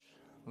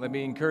Let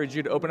me encourage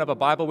you to open up a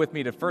Bible with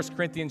me to 1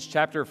 Corinthians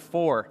chapter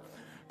 4.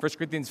 1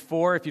 Corinthians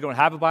 4, if you don't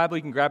have a Bible,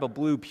 you can grab a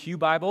blue pew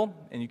Bible,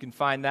 and you can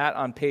find that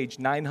on page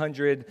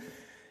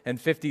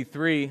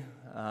 953.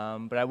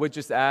 But I would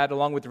just add,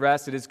 along with the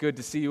rest, it is good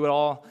to see you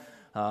all.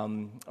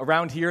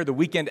 Around here, the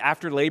weekend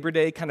after Labor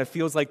Day kind of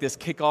feels like this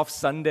kickoff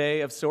Sunday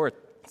of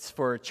sorts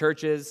for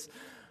churches.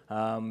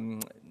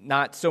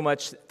 Not so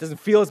much, it doesn't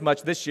feel as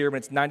much this year when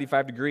it's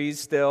 95 degrees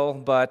still,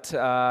 but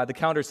the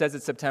calendar says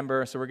it's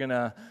September, so we're going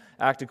to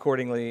act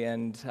accordingly.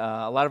 And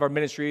a lot of our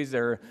ministries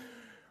are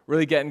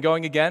really getting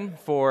going again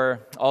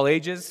for all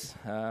ages.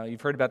 You've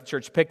heard about the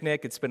church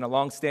picnic. It's been a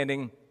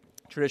long-standing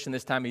tradition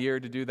this time of year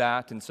to do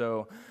that. And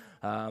so,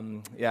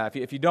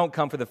 if you don't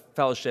come for the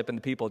fellowship and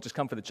the people, just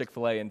come for the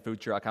Chick-fil-A and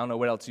food truck. I don't know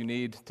what else you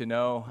need to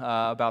know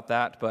about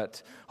that,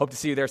 but hope to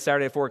see you there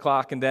Saturday at 4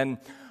 o'clock. And then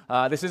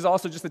this is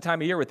also just the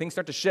time of year where things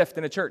start to shift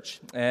in a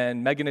church.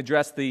 And Megan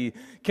addressed the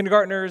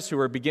kindergartners who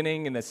are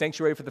beginning in the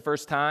sanctuary for the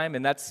first time,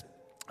 and that's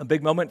a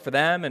big moment for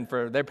them and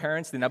for their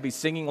parents. They'll now be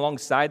singing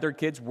alongside their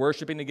kids,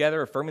 worshiping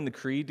together, affirming the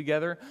creed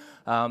together,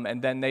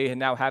 and then they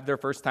now have their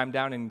first time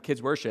down in kids'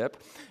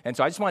 worship. And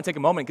so I just want to take a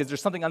moment because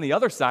there's something on the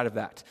other side of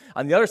that.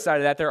 On the other side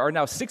of that, there are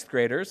now sixth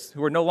graders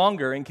who are no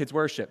longer in kids'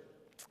 worship.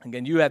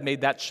 Again, you have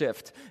made that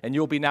shift, and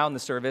you'll be now in the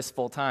service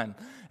full time.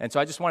 And so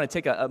I just want to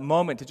take a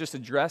moment to just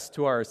address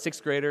to our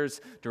sixth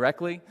graders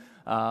directly.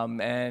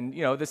 And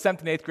the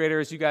seventh and eighth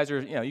graders, you guys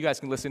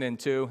can listen in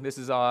too. This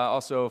is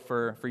also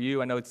for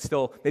you. I know it's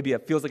still, maybe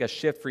it feels like a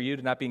shift for you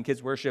to not be in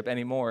kids' worship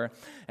anymore.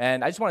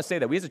 And I just want to say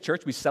that we as a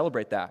church, we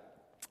celebrate that.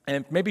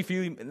 And maybe for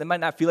you, it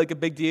might not feel like a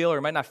big deal or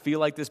it might not feel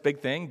like this big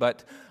thing,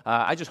 but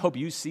I just hope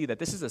you see that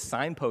this is a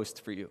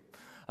signpost for you.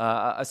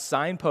 A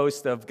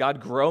signpost of God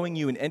growing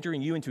you and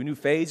entering you into a new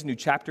phase, a new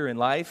chapter in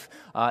life,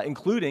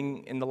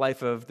 including in the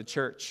life of the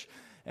church.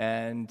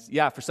 And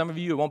for some of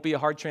you, it won't be a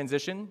hard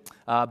transition,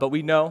 but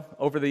we know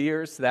over the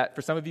years that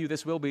for some of you,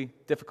 this will be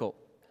difficult.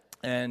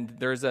 And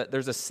there's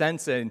a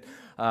sense and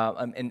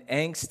an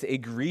angst, a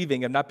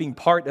grieving of not being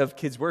part of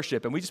kids'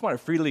 worship. And we just want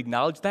to freely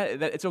acknowledge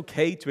that it's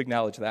okay to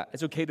acknowledge that.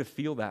 It's okay to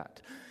feel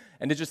that.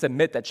 And to just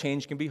admit that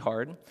change can be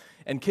hard.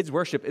 And kids'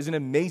 worship is an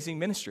amazing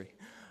ministry.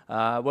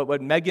 What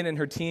Megan and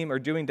her team are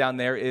doing down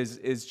there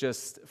is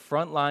just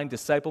frontline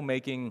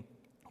disciple-making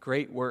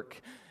great work.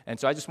 And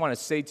so I just want to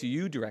say to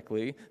you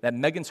directly that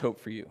Megan's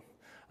hope for you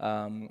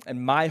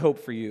and my hope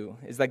for you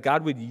is that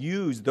God would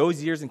use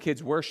those years in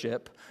kids'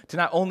 worship to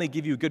not only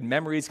give you good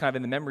memories kind of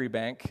in the memory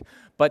bank,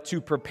 but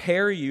to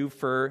prepare you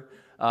for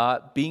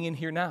being in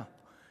here now.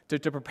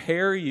 To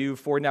prepare you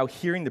for now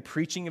hearing the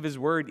preaching of His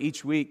Word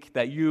each week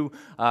that you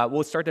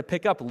will start to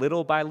pick up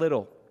little by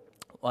little.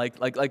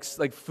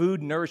 Like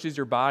food nourishes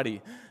your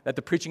body, that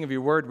the preaching of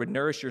your word would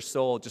nourish your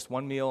soul just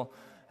one meal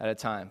at a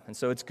time. And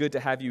so it's good to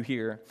have you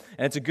here.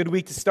 And it's a good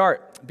week to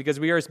start because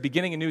we are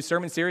beginning a new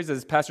sermon series,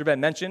 as Pastor Ben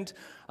mentioned,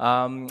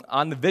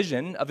 on the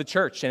vision of the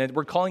church. And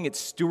we're calling it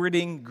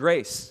Stewarding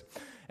Grace.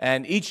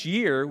 And each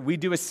year we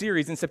do a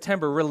series in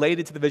September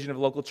related to the vision of a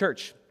local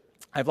church.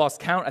 I've lost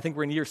count. I think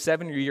we're in year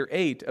 7 or year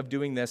 8 of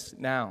doing this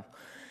now.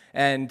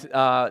 And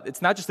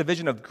it's not just the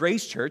vision of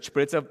Grace Church,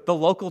 but it's of the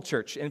local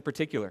church in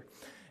particular.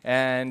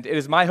 And it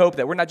is my hope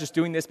that we're not just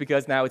doing this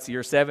because now it's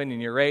year 7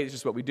 and year 8. It's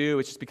just what we do.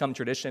 It's just become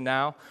tradition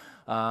now.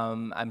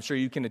 I'm sure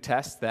you can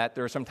attest that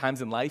there are some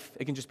times in life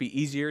it can just be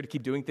easier to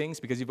keep doing things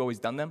because you've always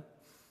done them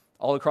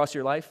all across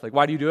your life. Like,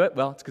 why do you do it?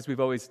 Well, it's because we've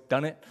always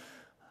done it.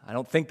 I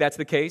don't think that's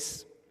the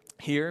case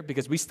here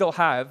because we still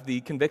have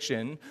the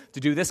conviction to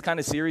do this kind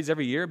of series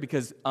every year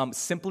because,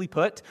 simply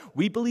put,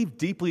 we believe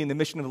deeply in the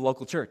mission of the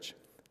local church.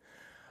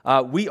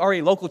 We are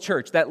a local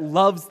church that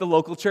loves the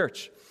local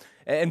church.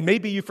 And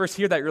maybe you first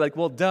hear that, you're like,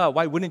 well, duh,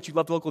 why wouldn't you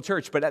love the local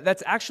church? But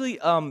that's actually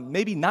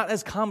maybe not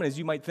as common as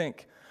you might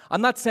think.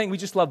 I'm not saying we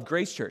just love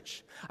Grace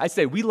Church. I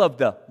say we love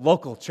the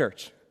local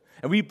church.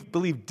 And we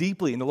believe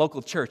deeply in the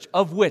local church,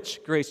 of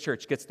which Grace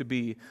Church gets to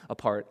be a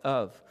part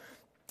of.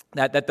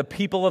 That the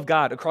people of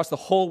God across the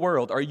whole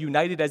world are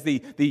united as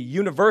the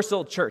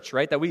universal church,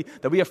 right? That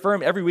we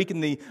affirm every week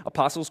in the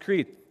Apostles'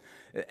 Creed.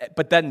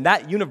 But then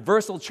that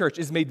universal church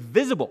is made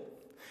visible.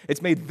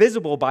 It's made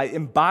visible by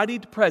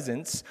embodied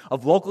presence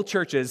of local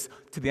churches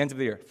to the ends of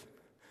the earth.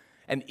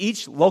 And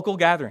each local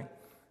gathering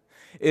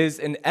is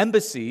an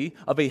embassy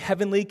of a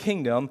heavenly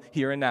kingdom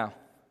here and now.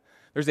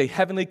 There's a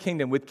heavenly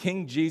kingdom with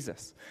King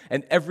Jesus,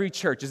 and every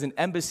church is an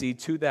embassy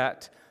to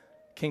that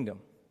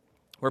kingdom,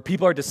 where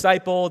people are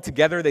discipled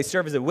together. They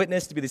serve as a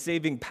witness to be the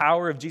saving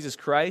power of Jesus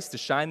Christ, to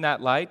shine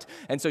that light.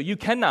 And so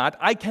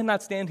I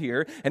cannot stand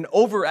here and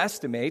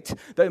overestimate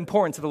the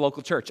importance of the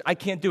local church. I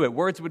can't do it.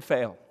 Words would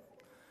fail.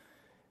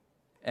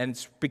 And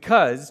it's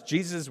because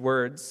Jesus'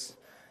 words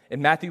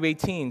in Matthew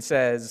 18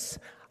 says,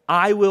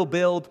 I will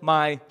build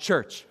my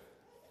church,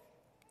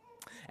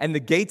 and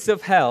the gates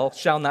of hell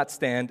shall not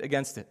stand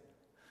against it.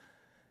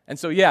 And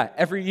so,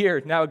 every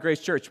year now at Grace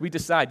Church, we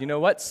decide, you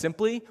know what?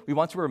 Simply, we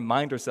want to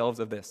remind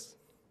ourselves of this.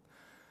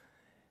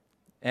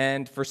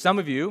 And for some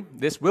of you,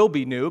 this will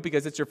be new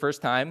because it's your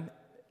first time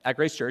at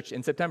Grace Church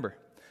in September.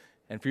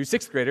 And for you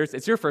sixth graders,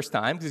 it's your first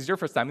time because it's your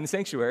first time in the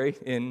sanctuary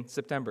in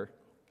September.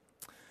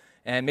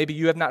 And maybe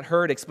you have not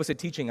heard explicit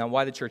teaching on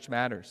why the church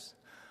matters.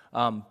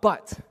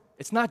 But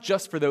it's not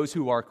just for those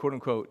who are, quote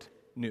unquote,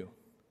 new.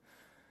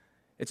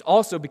 It's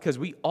also because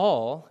we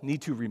all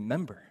need to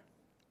remember.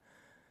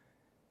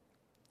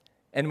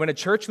 And when a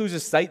church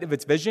loses sight of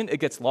its vision, it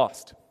gets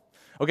lost.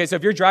 Okay, so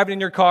if you're driving in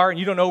your car and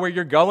you don't know where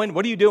you're going,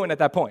 what are you doing at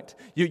that point?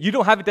 You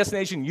don't have a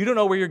destination, you don't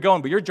know where you're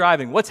going, but you're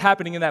driving. What's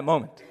happening in that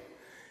moment?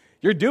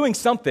 You're doing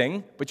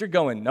something, but you're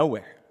going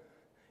nowhere.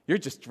 You're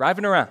just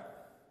driving around.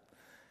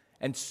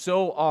 And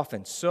so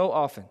often,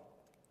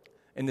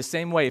 in the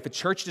same way, if a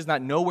church does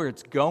not know where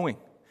it's going,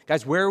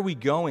 guys, where are we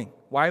going?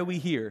 Why are we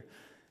here?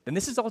 Then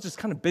this is all just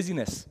kind of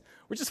busyness.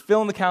 We're just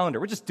filling the calendar.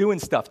 We're just doing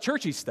stuff,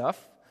 churchy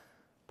stuff,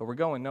 but we're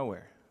going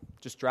nowhere.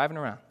 Just driving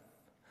around.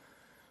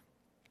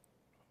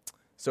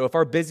 So if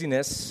our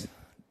busyness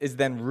is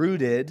then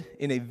rooted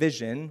in a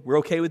vision, we're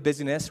okay with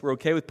busyness, we're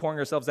okay with pouring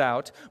ourselves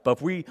out, but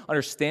if we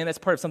understand that's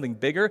part of something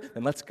bigger,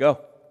 then let's go.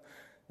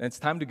 Then it's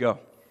time to go.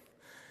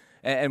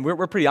 And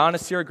we're pretty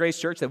honest here at Grace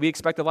Church that we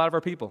expect a lot of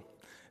our people.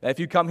 That if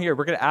you come here,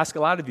 we're going to ask a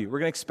lot of you. We're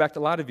going to expect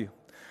a lot of you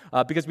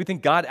because we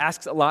think God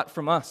asks a lot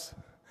from us.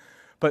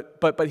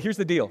 But here's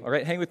the deal, all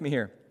right? Hang with me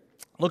here.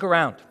 Look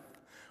around.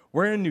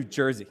 We're in New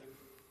Jersey.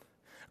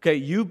 Okay,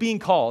 you being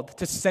called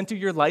to center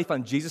your life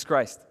on Jesus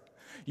Christ.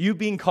 You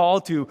being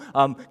called to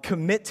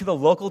commit to the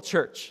local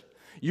church.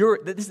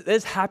 This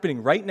is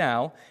happening right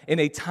now in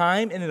a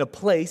time and in a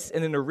place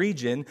and in a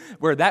region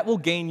where that will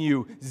gain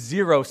you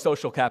zero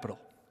social capital.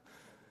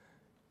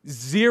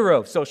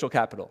 Zero social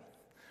capital,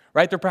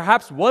 right? There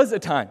perhaps was a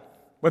time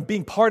when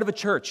being part of a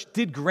church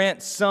did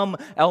grant some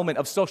element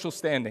of social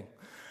standing.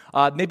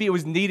 Maybe it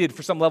was needed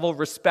for some level of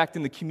respect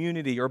in the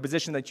community or a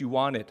position that you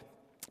wanted.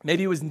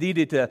 Maybe it was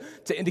needed to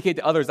indicate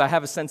to others, I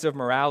have a sense of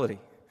morality.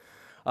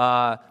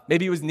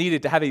 Maybe it was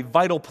needed to have a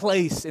vital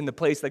place in the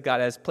place that God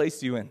has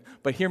placed you in.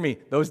 But hear me,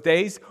 those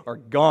days are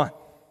gone.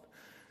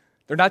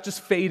 They're not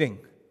just fading,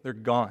 they're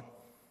gone.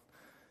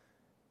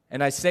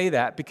 And I say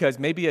that because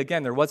maybe,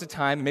 again, there was a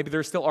time, maybe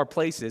there still are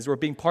places where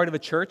being part of a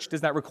church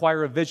does not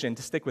require a vision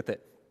to stick with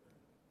it.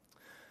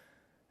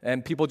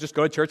 And people just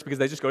go to church because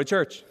they just go to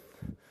church,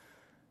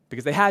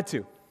 because they had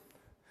to.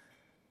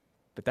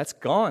 But that's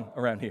gone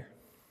around here.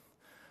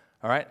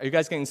 All right? Are you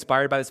guys getting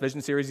inspired by this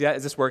vision series yet?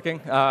 Is this working?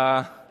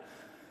 But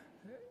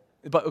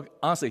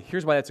honestly,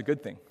 here's why that's a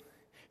good thing.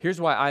 Here's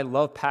why I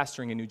love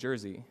pastoring in New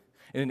Jersey,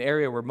 in an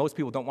area where most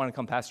people don't want to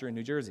come pastor in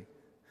New Jersey.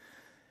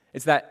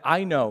 It's that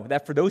I know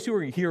that for those who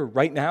are here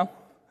right now,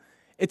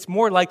 it's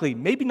more likely,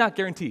 maybe not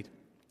guaranteed,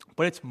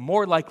 but it's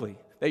more likely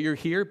that you're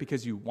here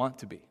because you want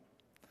to be,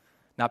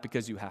 not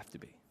because you have to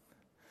be.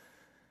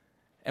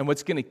 And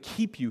what's going to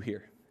keep you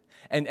here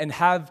and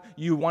have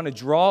you want to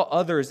draw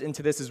others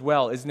into this as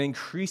well is an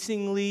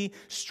increasingly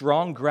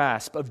strong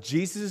grasp of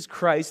Jesus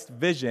Christ's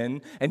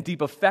vision and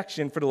deep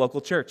affection for the local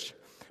church.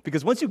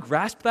 Because once you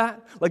grasp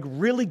that, like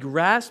really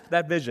grasp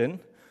that vision,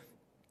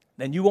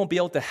 then you won't be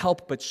able to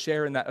help but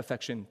share in that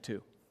affection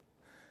too.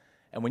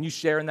 And when you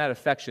share in that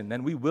affection,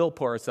 then we will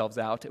pour ourselves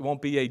out. It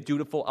won't be a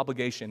dutiful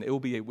obligation. It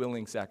will be a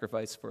willing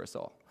sacrifice for us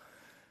all.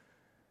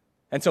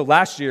 And so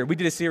last year, we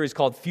did a series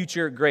called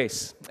Future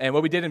Grace. And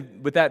what we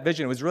did with that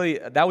vision was really,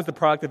 that was the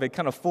product of a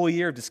kind of full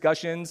year of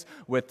discussions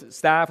with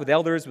staff, with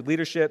elders, with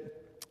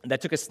leadership,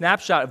 that took a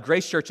snapshot of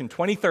Grace Church in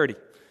 2030.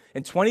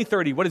 In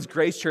 2030, what does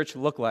Grace Church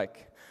look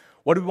like?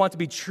 What do we want to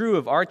be true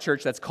of our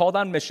church that's called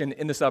on mission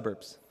in the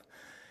suburbs?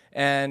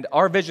 And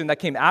our vision that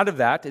came out of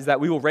that is that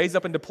we will raise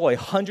up and deploy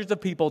hundreds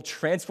of people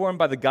transformed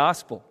by the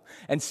gospel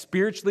and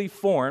spiritually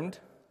formed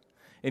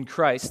in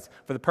Christ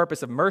for the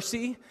purpose of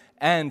mercy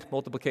and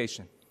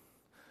multiplication.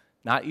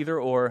 Not either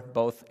or,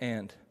 both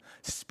and.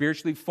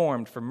 Spiritually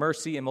formed for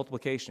mercy and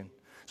multiplication.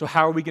 So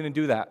how are we going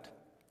to do that?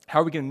 How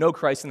are we going to know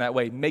Christ in that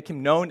way, make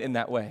him known in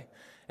that way?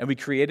 And we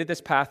created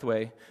this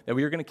pathway that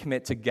we are going to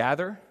commit to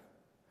gather,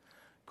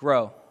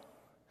 grow,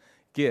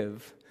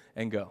 give,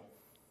 and go.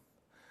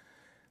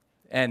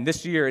 And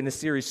this year in the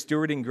series,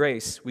 Stewarding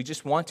Grace, we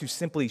just want to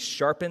simply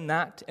sharpen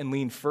that and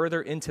lean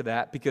further into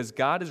that because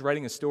God is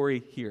writing a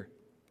story here.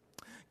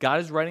 God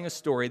is writing a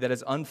story that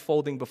is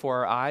unfolding before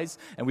our eyes,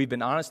 and we've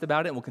been honest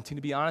about it, and we'll continue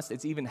to be honest.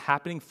 It's even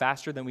happening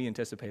faster than we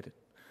anticipated.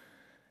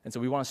 And so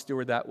we want to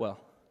steward that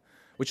well,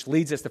 which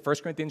leads us to 1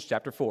 Corinthians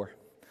chapter 4.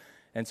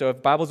 And so if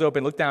the Bible's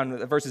open, look down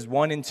at verses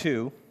 1 and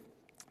 2.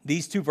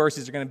 These two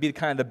verses are going to be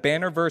kind of the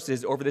banner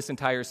verses over this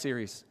entire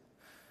series.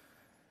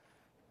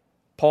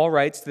 Paul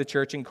writes to the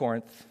church in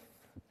Corinth,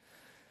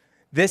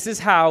 "This is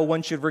how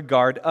one should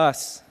regard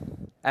us,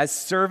 as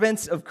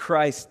servants of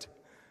Christ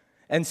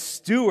and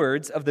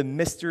stewards of the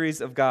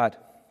mysteries of God.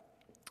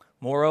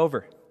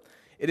 Moreover,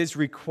 it is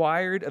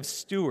required of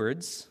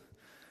stewards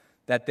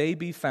that they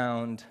be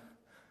found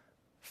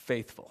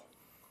faithful."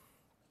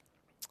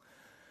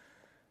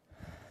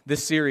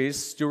 This series,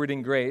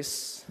 Stewarding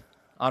Grace,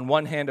 on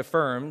one hand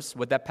affirms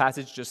what that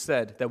passage just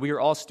said, that we are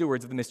all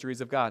stewards of the mysteries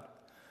of God.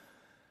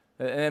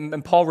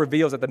 And Paul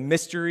reveals that the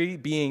mystery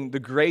being the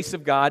grace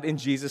of God in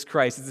Jesus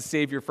Christ is the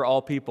Savior for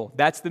all people.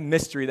 That's the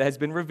mystery that has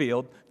been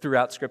revealed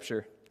throughout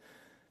Scripture.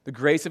 The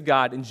grace of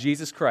God in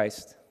Jesus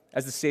Christ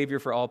as the Savior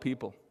for all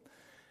people.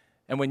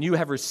 And when you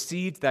have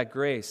received that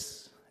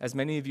grace, as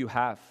many of you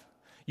have,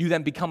 you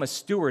then become a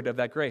steward of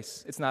that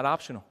grace. It's not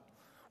optional.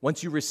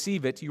 Once you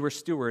receive it, you are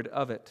steward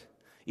of it.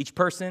 Each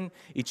person,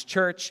 each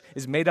church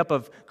is made up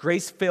of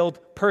grace-filled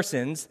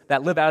persons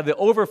that live out of the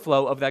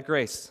overflow of that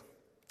grace.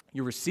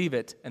 You receive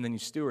it, and then you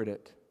steward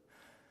it.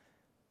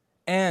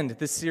 And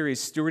this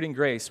series, Stewarding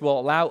Grace, will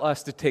allow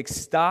us to take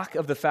stock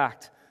of the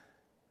fact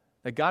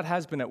that God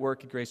has been at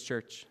work at Grace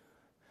Church.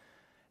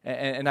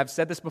 And I've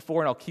said this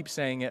before, and I'll keep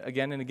saying it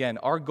again and again.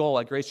 Our goal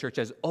at Grace Church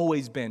has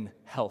always been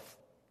health.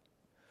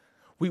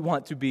 We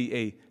want to be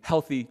a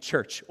healthy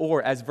church.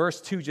 Or, as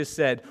verse 2 just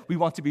said, we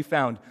want to be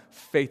found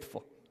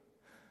faithful.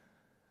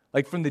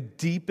 Like from the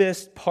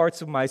deepest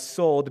parts of my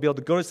soul, to be able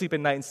to go to sleep at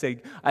night and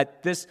say,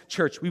 at this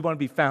church, we want to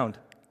be found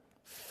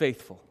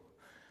faithful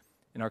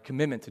in our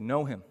commitment to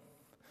know Him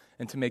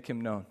and to make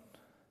Him known.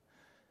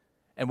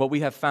 And what we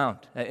have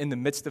found, in the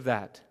midst of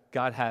that,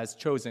 God has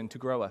chosen to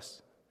grow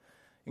us.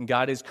 And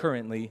God is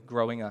currently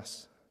growing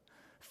us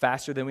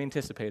faster than we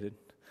anticipated.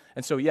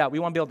 And so, we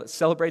want to be able to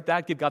celebrate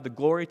that, give God the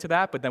glory to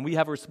that, but then we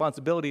have a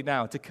responsibility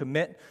now to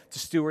commit to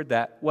steward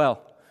that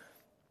well.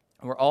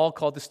 And we're all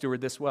called to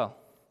steward this well.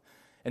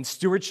 And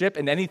stewardship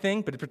in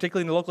anything, but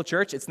particularly in the local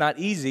church, it's not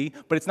easy,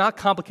 but it's not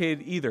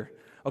complicated either.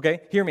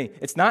 Okay, hear me.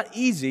 It's not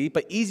easy,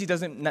 but easy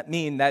doesn't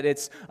mean that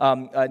it's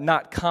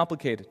not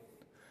complicated.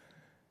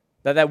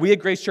 That we at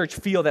Grace Church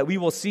feel that we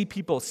will see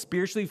people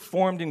spiritually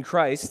formed in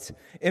Christ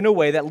in a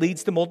way that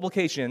leads to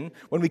multiplication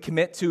when we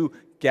commit to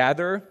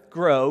gather,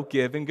 grow,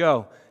 give, and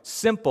go.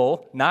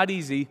 Simple, not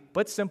easy,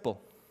 but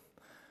simple.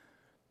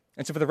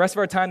 And so for the rest of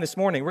our time this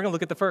morning, we're going to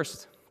look at the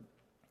first.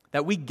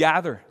 That we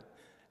gather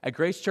at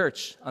Grace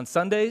Church on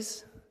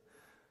Sundays,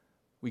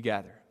 we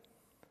gather.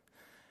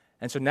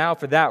 And so now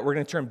for that, we're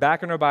going to turn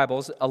back in our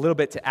Bibles a little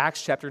bit to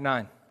Acts chapter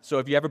 9. So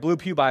if you have a Blue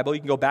Pew Bible, you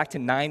can go back to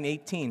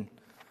 9:18.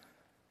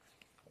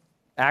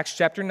 Acts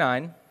chapter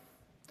 9.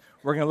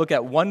 We're going to look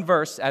at one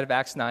verse out of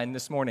Acts 9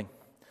 this morning.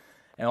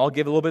 And I'll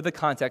give a little bit of the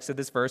context of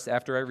this verse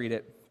after I read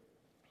it.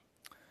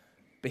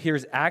 But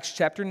here's Acts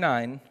chapter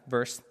 9,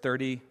 verse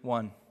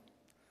 31.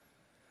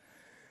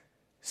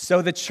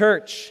 So the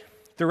church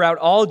throughout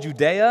all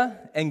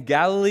Judea and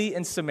Galilee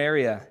and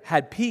Samaria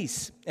had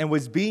peace and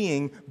was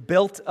being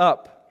built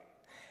up.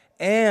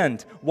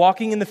 And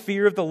walking in the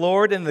fear of the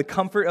Lord and the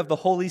comfort of the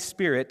Holy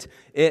Spirit,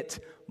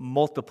 it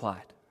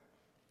multiplied.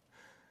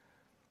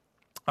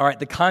 All right,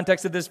 the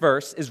context of this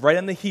verse is right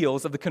on the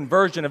heels of the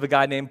conversion of a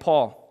guy named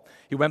Paul.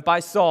 He went by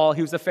Saul,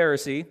 he was a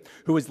Pharisee,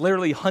 who was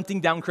literally hunting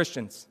down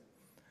Christians.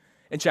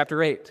 In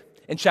chapter 8.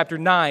 In chapter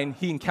 9,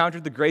 he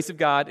encountered the grace of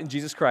God in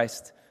Jesus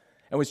Christ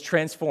and was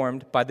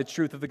transformed by the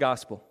truth of the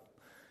gospel.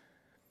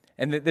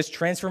 And this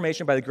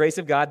transformation by the grace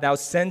of God now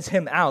sends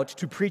him out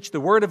to preach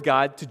the word of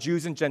God to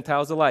Jews and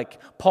Gentiles alike.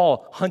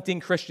 Paul, hunting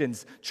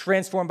Christians,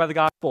 transformed by the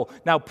gospel,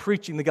 now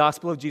preaching the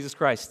gospel of Jesus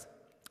Christ,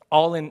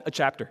 all in a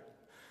chapter.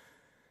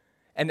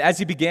 And as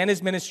he began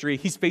his ministry,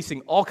 he's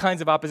facing all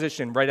kinds of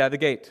opposition right out of the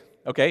gate.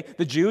 Okay?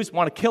 The Jews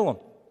want to kill him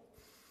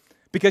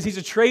because he's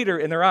a traitor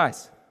in their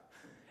eyes.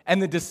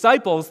 And the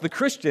disciples, the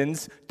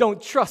Christians,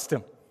 don't trust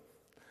him.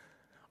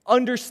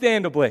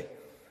 Understandably.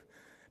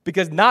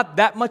 Because not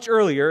that much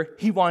earlier,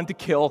 he wanted to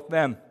kill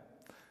them.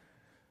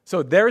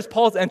 So there's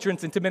Paul's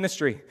entrance into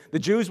ministry. The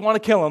Jews want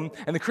to kill him,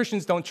 and the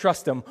Christians don't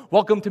trust him.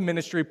 Welcome to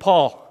ministry,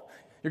 Paul.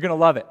 You're going to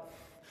love it.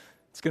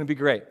 It's going to be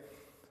great.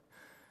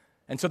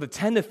 And so the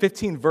 10 to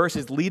 15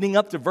 verses leading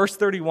up to verse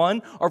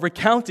 31 are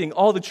recounting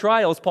all the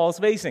trials Paul's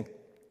facing,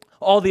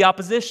 all the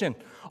opposition,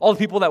 all the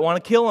people that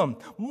want to kill him,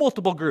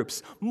 multiple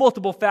groups,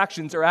 multiple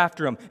factions are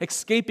after him,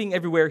 escaping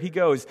everywhere he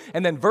goes.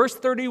 And then verse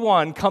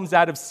 31 comes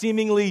out of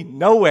seemingly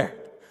nowhere.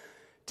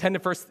 10 to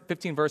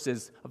 15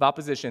 verses of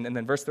opposition, and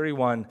then verse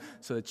 31,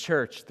 so the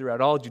church throughout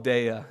all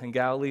Judea and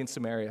Galilee and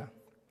Samaria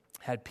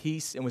had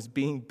peace and was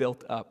being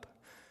built up.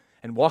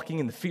 And walking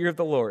in the fear of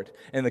the Lord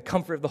and the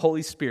comfort of the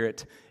Holy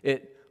Spirit,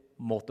 it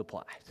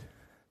multiplied.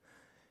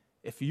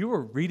 If you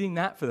were reading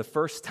that for the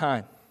first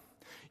time,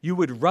 you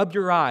would rub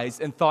your eyes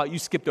and thought you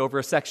skipped over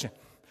a section.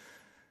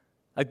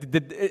 Like,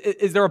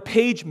 is there a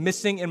page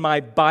missing in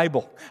my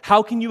Bible?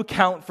 How can you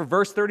account for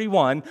verse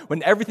 31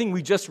 when everything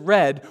we just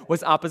read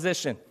was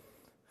opposition?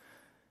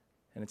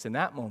 And it's in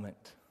that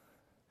moment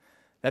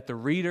that the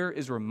reader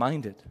is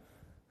reminded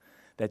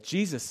that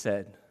Jesus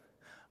said,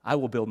 I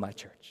will build my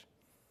church.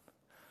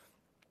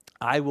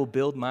 I will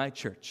build my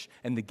church,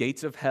 and the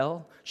gates of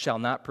hell shall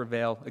not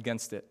prevail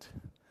against it.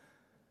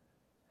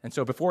 And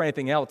so before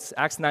anything else,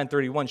 Acts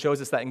 9:31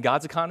 shows us that in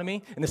God's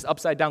economy, in this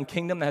upside-down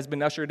kingdom that has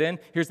been ushered in,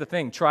 here's the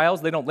thing.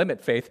 Trials, they don't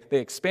limit faith, they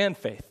expand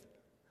faith.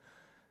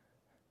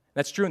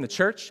 That's true in the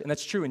church, and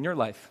that's true in your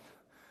life.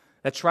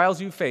 That trials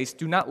you face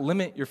do not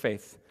limit your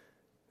faith.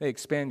 They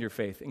expand your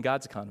faith in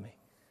God's economy.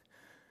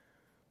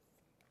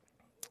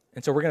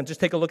 And so we're going to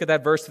just take a look at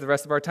that verse for the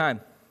rest of our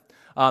time.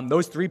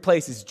 Those three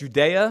places,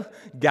 Judea,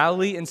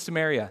 Galilee, and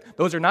Samaria,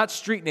 those are not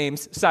street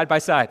names side by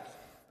side.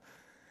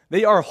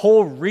 They are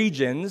whole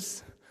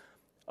regions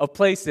of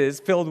places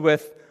filled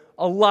with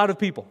a lot of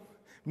people.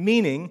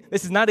 Meaning,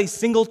 this is not a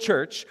single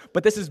church,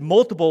 but this is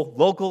multiple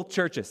local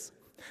churches.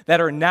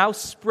 that are now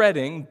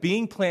spreading,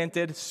 being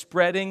planted,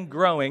 spreading,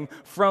 growing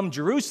from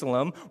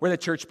Jerusalem where the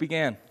church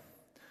began.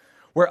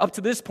 Where up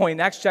to this point in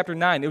Acts chapter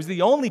 9, it was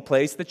the only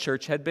place the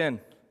church had been.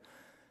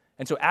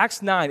 And so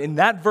Acts 9, in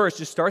that verse,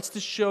 just starts to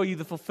show you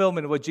the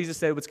fulfillment of what Jesus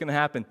said what's going to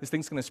happen. This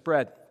thing's going to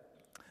spread.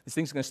 This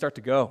thing's going to start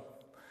to go.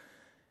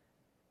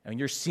 And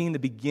you're seeing the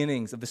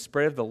beginnings of the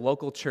spread of the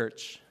local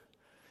church.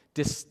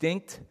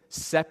 Distinct,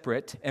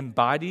 separate,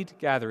 embodied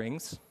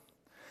gatherings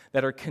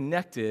that are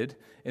connected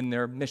in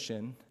their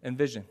mission and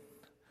vision.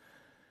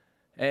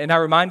 And I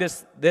remind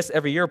us this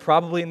every year,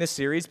 probably in this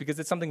series, because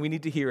it's something we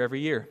need to hear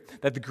every year.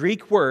 That the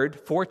Greek word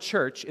for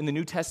church in the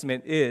New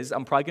Testament is,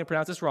 I'm probably going to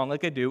pronounce this wrong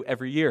like I do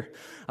every year,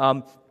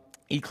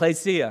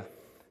 ecclesia,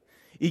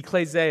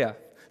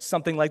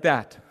 something like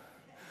that.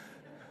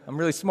 I'm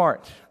really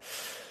smart.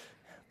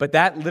 But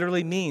that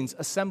literally means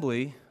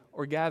assembly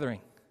or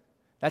gathering.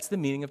 That's the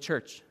meaning of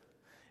church,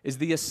 is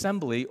the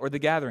assembly or the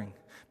gathering.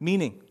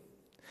 Meaning,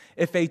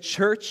 if a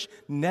church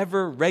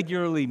never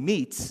regularly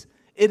meets,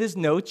 it is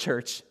no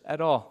church at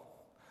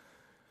all.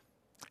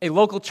 A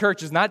local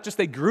church is not just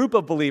a group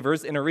of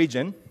believers in a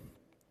region.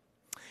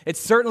 It's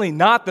certainly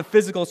not the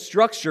physical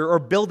structure or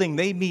building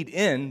they meet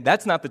in.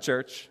 That's not the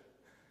church.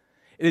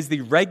 It is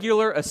the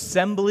regular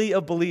assembly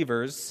of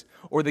believers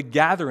or the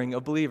gathering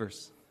of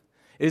believers.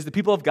 It is the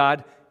people of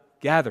God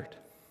gathered.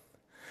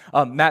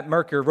 Matt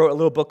Merker wrote a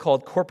little book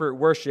called Corporate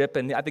Worship,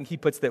 and I think he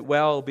puts that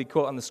well. It'll be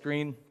quote on the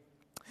screen.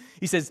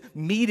 He says,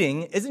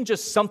 meeting isn't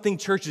just something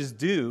churches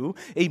do.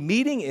 A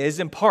meeting is,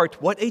 in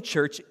part, what a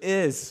church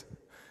is.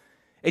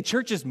 A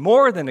church is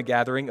more than a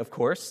gathering, of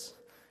course.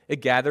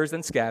 It gathers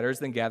and scatters,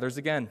 then gathers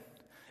again.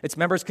 Its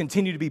members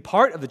continue to be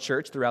part of the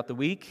church throughout the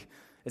week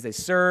as they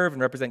serve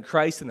and represent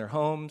Christ in their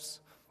homes,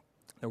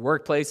 their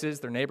workplaces,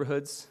 their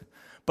neighborhoods.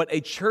 But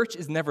a church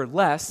is never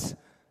less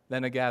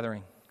than a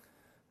gathering.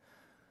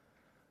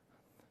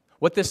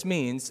 What this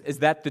means is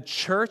that the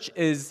church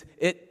is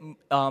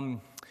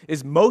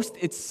most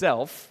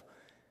itself.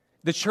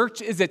 The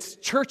church is its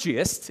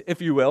churchiest,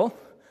 if you will,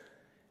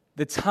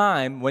 the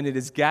time when it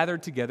is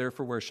gathered together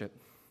for worship.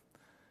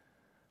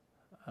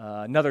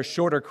 Another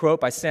shorter quote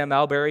by Sam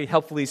Alberry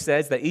helpfully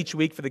says that each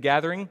week for the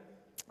gathering,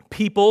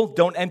 people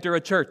don't enter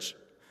a church.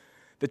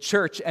 The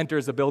church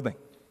enters a building.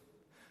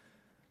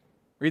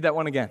 Read that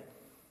one again.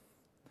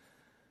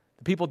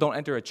 The people don't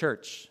enter a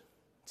church.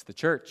 It's the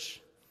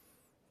church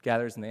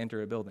gathers and they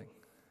enter a building.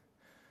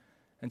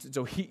 And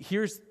so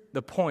here's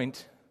the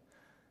point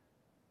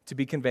to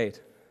be conveyed.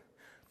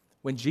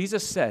 When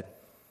Jesus said,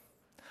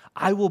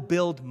 I will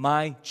build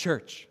my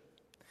church,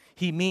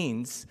 he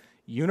means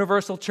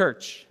universal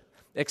church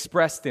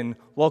expressed in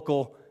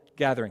local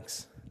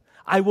gatherings.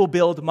 I will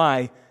build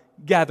my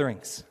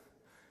gatherings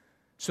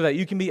so that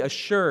you can be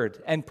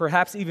assured and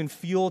perhaps even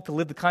fueled to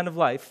live the kind of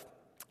life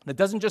that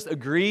doesn't just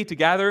agree to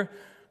gather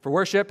for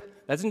worship,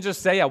 that doesn't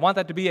just say, I want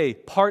that to be a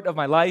part of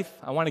my life,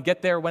 I want to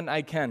get there when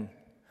I can.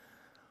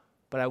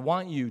 But I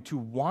want you to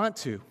want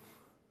to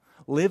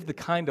live the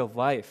kind of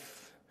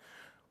life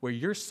where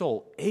your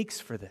soul aches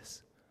for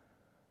this.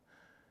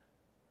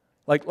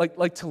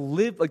 Like to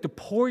live, like to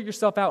pour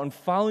yourself out in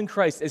following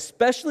Christ,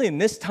 especially in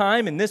this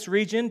time, in this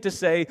region, to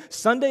say,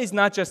 Sunday's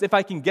not just, if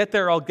I can get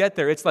there, I'll get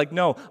there. It's like,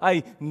 no,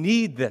 I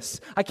need this.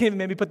 I can't even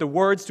maybe put the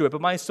words to it, but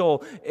my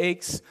soul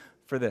aches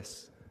for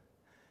this.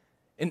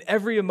 In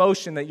every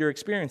emotion that you're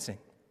experiencing.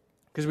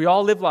 Because we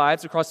all live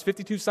lives across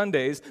 52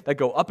 Sundays that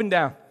go up and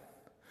down.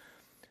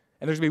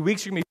 And there's going to be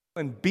weeks you're going to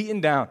be feeling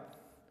beaten down,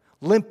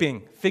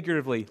 limping,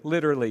 figuratively,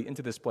 literally,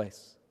 into this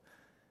place.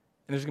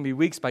 And there's going to be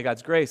weeks, by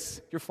God's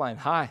grace, you're flying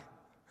high.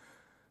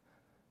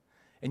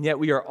 And yet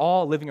we are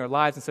all living our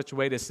lives in such a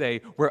way to say,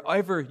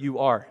 wherever you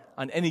are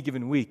on any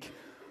given week,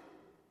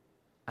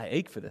 I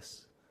ache for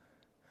this.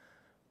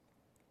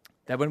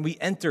 That when we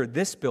enter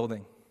this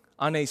building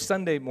on a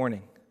Sunday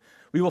morning,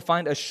 we will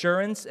find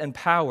assurance and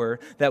power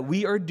that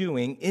we are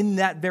doing in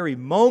that very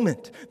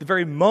moment, the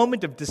very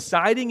moment of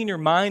deciding in your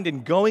mind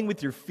and going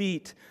with your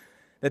feet,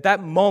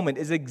 that moment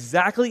is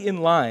exactly in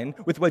line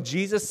with what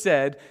Jesus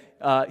said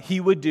he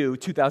would do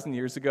 2,000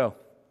 years ago.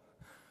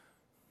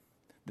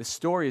 The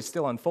story is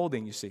still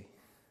unfolding, you see,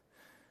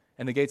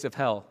 and the gates of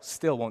hell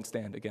still won't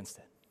stand against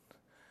it.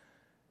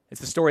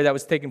 It's the story that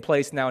was taking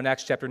place now in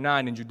Acts chapter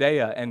 9 in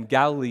Judea and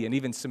Galilee and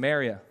even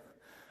Samaria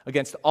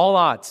against all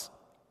odds.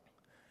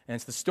 And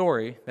it's the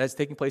story that is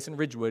taking place in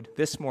Ridgewood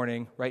this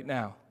morning, right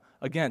now,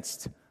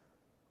 against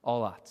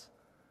all odds.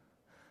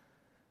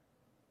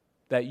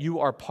 That you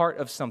are part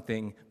of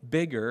something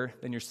bigger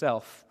than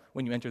yourself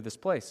when you enter this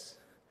place.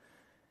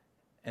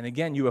 And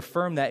again, you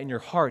affirm that in your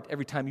heart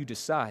every time you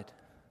decide,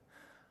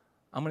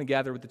 I'm going to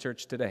gather with the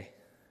church today.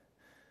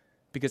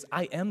 Because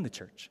I am the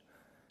church.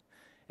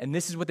 And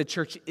this is what the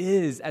church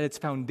is at its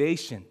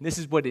foundation. This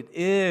is what it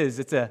is.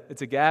 It's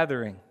a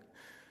gathering.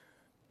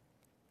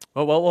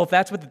 Well, if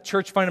that's what the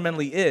church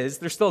fundamentally is,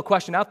 there's still a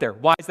question out there.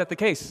 Why is that the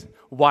case?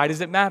 Why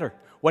does it matter?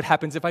 What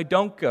happens if I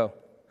don't go?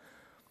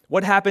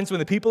 What happens when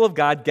the people of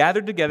God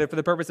gather together for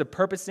the purpose of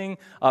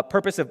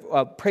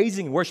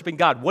praising and worshiping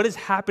God? What is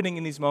happening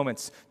in these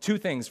moments? Two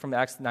things from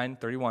Acts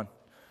 9:31.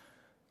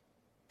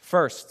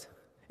 First,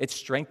 it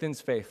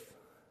strengthens faith.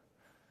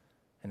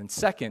 And then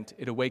second,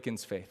 it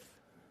awakens faith.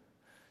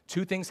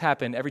 Two things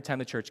happen every time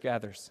the church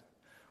gathers.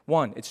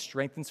 One, it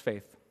strengthens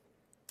faith.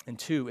 And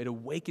two, it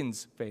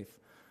awakens faith.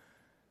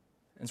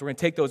 And so we're going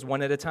to take those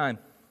one at a time.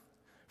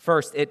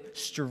 First, it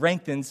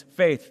strengthens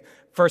faith.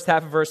 First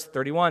half of verse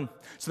 31.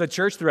 So the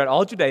church throughout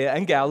all Judea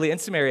and Galilee and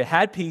Samaria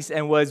had peace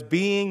and was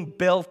being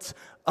built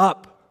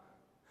up.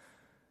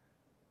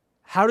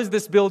 How does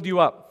this build you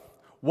up?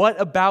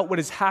 What about what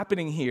is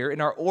happening here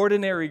in our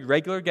ordinary,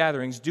 regular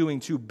gatherings doing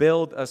to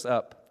build us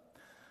up?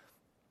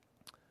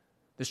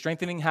 The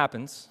strengthening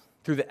happens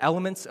through the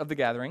elements of the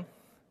gathering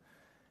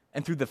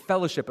and through the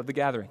fellowship of the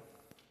gathering.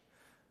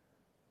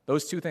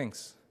 Those two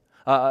things.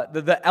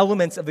 The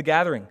elements of the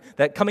gathering.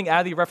 That coming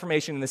out of the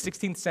Reformation in the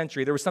 16th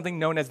century, there was something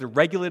known as the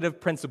regulative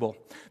principle.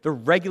 The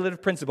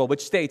regulative principle,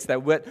 which states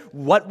that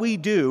what we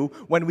do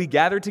when we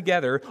gather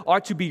together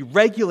ought to be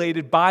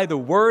regulated by the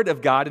Word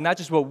of God and not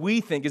just what we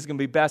think is going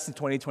to be best in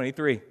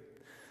 2023.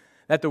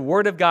 That the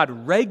Word of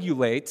God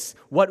regulates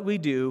what we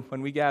do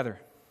when we gather.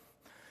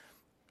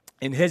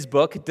 In his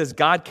book, Does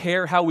God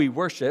Care How We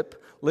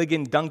Worship?,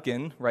 Ligon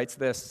Duncan writes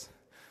this,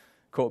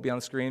 quote will be on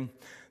the screen,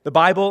 "The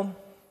Bible,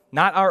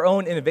 not our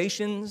own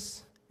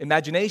innovations,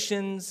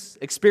 imaginations,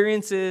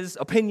 experiences,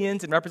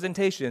 opinions, and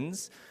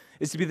representations,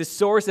 is to be the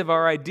source of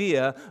our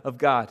idea of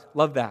God."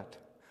 Love that.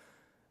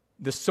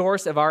 The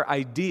source of our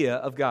idea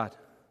of God.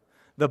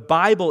 The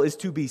Bible is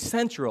to be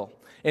central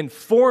in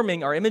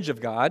forming our image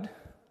of God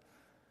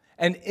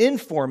and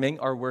informing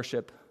our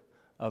worship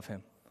of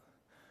Him.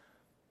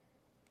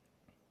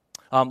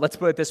 Let's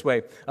put it this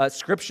way.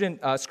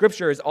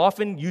 Scripture is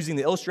often using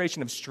the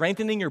illustration of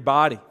strengthening your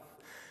body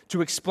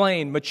to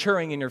explain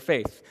maturing in your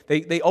faith.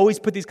 They always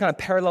put these kind of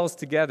parallels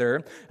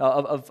together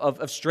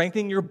of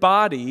strengthening your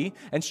body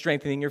and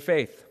strengthening your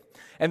faith.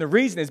 And the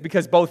reason is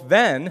because both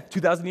then,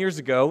 2,000 years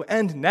ago,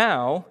 and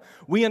now,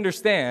 we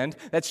understand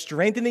that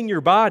strengthening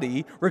your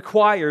body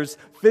requires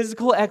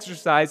physical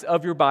exercise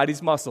of your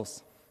body's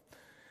muscles.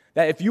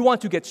 That if you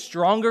want to get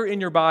stronger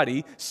in your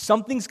body,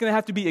 something's going to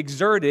have to be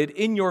exerted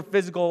in your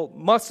physical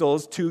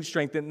muscles to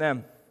strengthen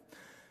them.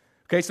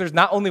 Okay, so there's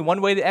not only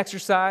one way to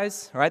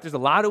exercise, all right? There's a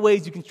lot of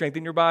ways you can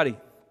strengthen your body.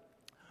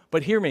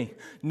 But hear me,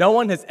 no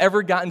one has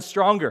ever gotten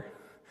stronger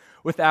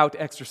without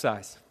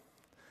exercise.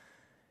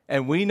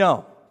 And we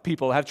know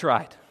people have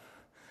tried.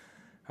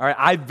 All right,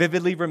 I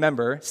vividly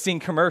remember seeing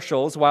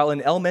commercials while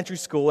in elementary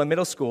school and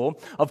middle school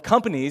of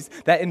companies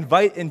that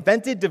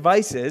invented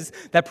devices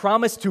that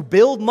promised to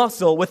build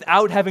muscle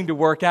without having to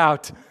work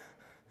out.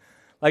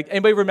 Like,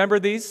 anybody remember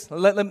these?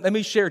 Let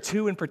me share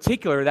two in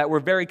particular that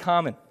were very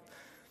common.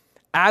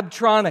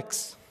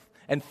 Abtronics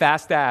and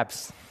fast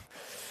abs.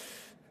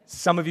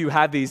 Some of you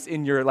have these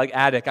in your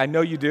attic. I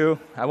know you do.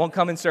 I won't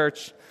come and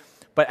search.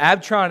 But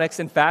Abtronics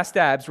and fast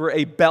abs were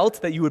a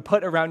belt that you would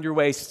put around your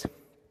waist.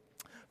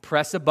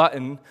 Press a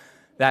button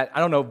that,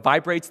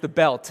 vibrates the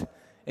belt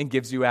and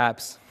gives you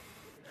abs.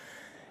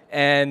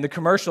 And the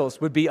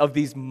commercials would be of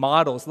these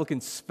models looking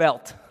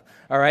svelte,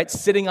 all right,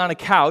 sitting on a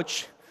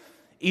couch,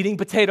 eating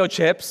potato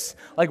chips,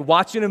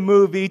 watching a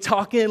movie,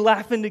 talking and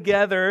laughing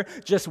together,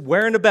 just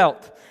wearing a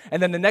belt.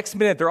 And then the next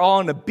minute, they're all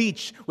on a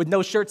beach with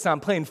no shirts on,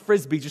 playing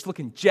Frisbee, just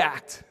looking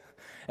jacked.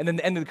 And then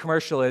the end of the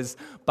commercial is,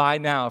 buy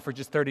now for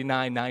just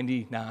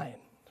 $39.99.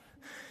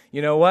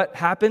 You know what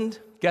happened?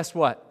 Guess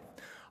what?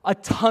 A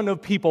ton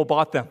of people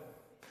bought them.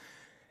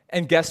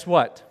 And guess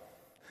what?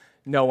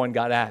 No one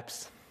got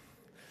abs.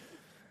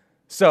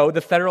 So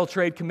the Federal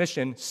Trade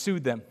Commission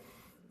sued them.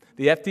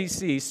 The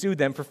FTC sued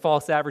them for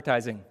false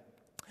advertising.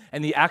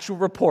 And the actual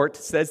report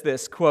says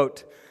this,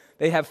 quote,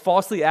 "They have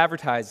falsely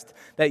advertised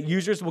that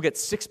users will get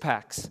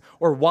six-packs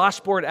or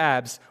washboard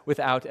abs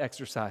without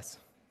exercise."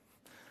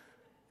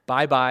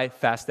 Bye-bye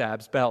fast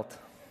abs belt.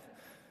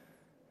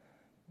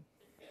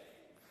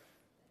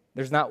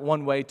 There's not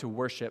one way to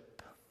worship.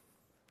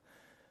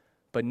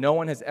 But no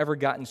one has ever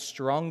gotten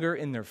stronger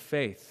in their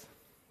faith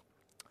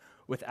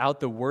without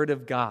the Word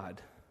of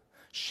God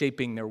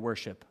shaping their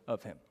worship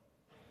of Him.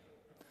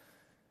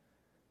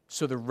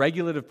 So the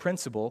regulative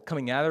principle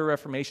coming out of the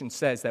Reformation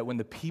says that when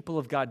the people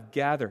of God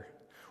gather,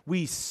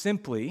 we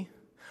simply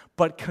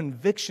but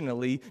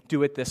convictionally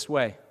do it this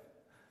way.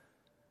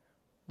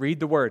 Read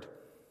the Word.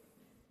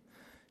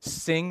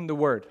 Sing the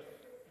Word.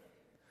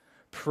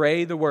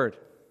 Pray the Word.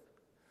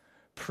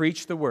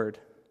 Preach the Word.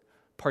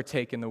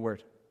 Partake in the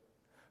Word.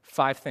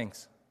 5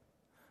 things.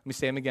 Let me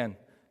say them again.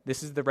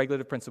 This is the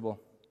regulative principle.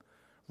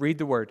 Read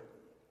the Word.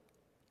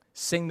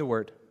 Sing the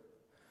Word.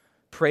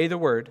 Pray the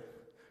Word.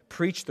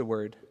 Preach the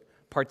Word.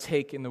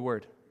 Partake in the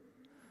Word.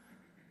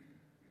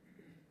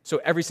 So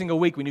every single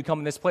week when you come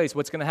in this place,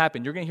 what's going to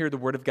happen? You're going to hear the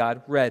Word of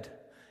God read.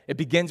 It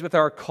begins with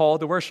our call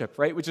to worship,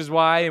 right? Which is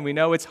why, and we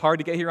know it's hard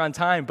to get here on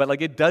time,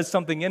 but it does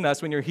something in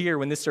us when you're here,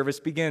 when this service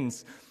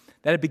begins.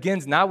 That it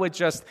begins not with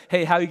just,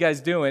 hey, how you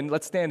guys doing?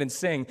 Let's stand and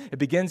sing. It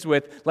begins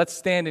with, let's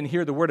stand and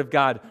hear the Word of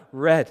God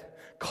read,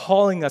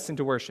 calling us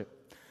into worship,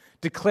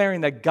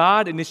 declaring that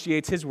God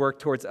initiates His work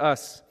towards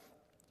us.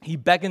 He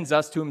beckons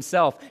us to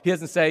Himself. He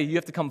doesn't say, you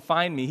have to come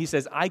find me. He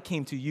says, I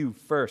came to you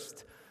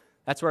first.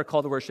 That's what our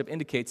call to worship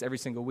indicates every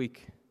single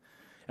week.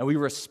 And we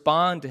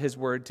respond to his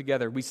word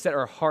together. We set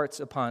our hearts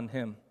upon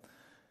him.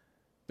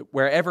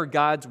 Wherever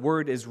God's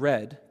word is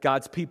read,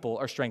 God's people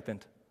are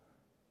strengthened.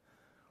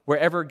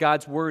 Wherever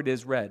God's word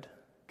is read,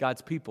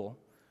 God's people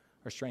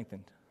are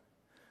strengthened.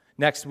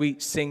 Next, we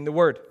sing the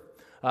word.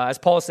 As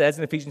Paul says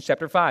in Ephesians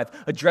chapter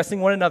 5,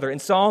 addressing one another in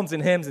psalms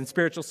and hymns and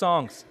spiritual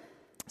songs,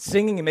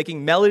 singing and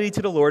making melody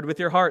to the Lord with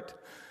your heart.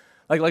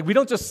 Like we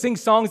don't just sing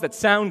songs that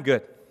sound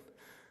good,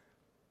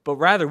 but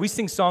rather we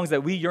sing songs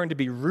that we yearn to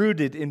be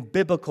rooted in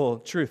biblical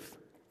truth.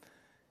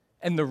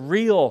 And the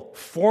real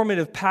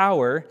formative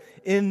power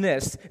in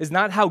this is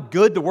not how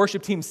good the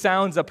worship team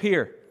sounds up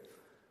here,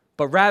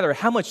 but rather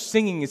how much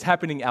singing is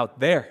happening out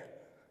there.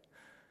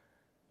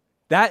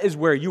 That is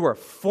where you are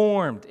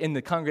formed in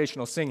the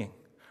congregational singing.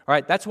 All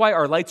right, that's why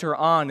our lights are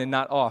on and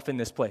not off in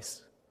this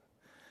place.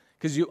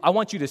 Because I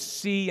want you to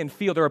see and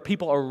feel there are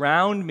people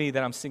around me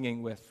that I'm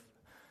singing with.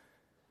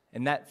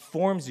 And that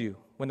forms you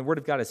when the word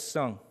of God is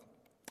sung.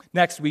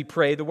 Next, we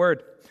pray the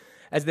word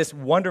as this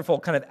wonderful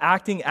kind of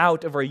acting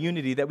out of our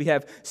unity that we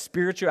have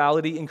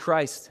spirituality in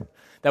Christ,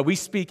 that we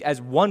speak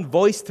as one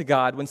voice to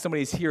God when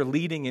somebody is here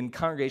leading in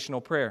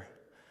congregational prayer.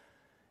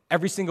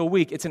 Every single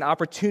week, it's an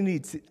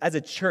opportunity as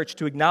a church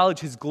to acknowledge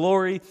his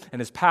glory and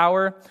his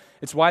power.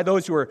 It's why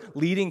those who are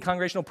leading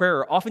congregational prayer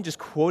are often just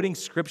quoting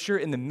scripture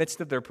in the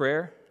midst of their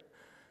prayer.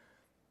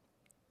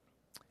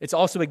 It's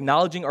also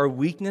acknowledging our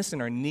weakness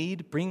and our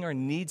need, bringing our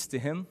needs to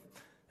him.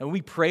 And when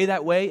we pray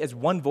that way as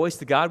one voice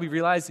to God, we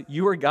realize that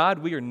you are God,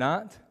 we are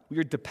not. We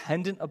are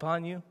dependent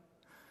upon you.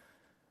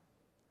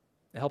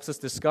 It helps us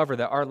discover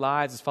that our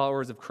lives as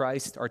followers of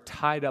Christ are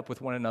tied up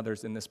with one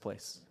another's in this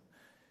place.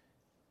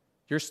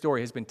 Your story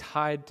has been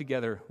tied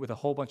together with a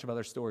whole bunch of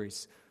other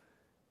stories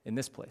in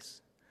this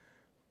place.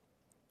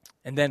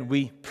 And then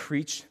we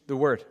preach the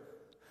word,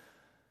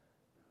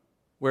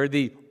 where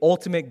the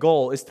ultimate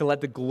goal is to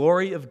let the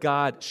glory of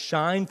God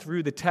shine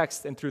through the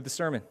text and through the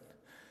sermon.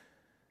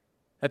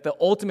 That the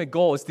ultimate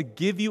goal is to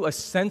give you a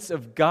sense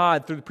of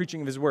God through the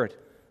preaching of his word.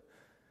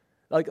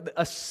 Like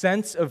a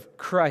sense of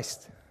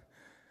Christ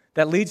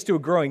that leads to a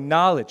growing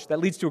knowledge, that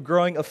leads to a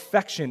growing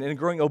affection and a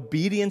growing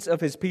obedience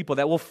of his people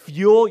that will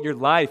fuel your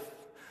life.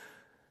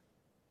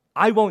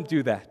 I won't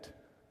do that.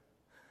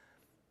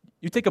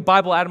 You take a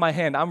Bible out of my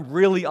hand, I'm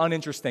really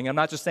uninteresting. I'm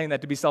not just saying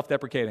that to be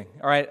self-deprecating,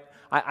 all right?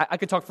 I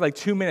could talk for like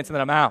 2 minutes and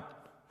then I'm out.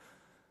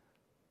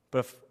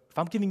 But if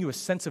I'm giving you a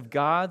sense of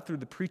God through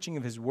the preaching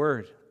of his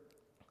word,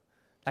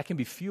 that can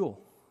be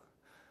fuel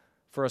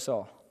for us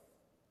all.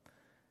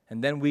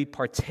 And then we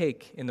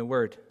partake in the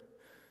word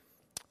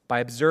by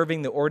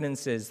observing the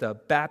ordinances, the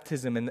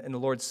baptism and the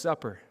Lord's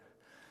Supper,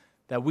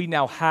 that we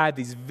now have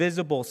these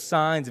visible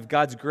signs of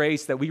God's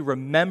grace that we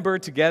remember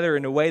together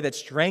in a way that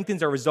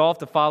strengthens our resolve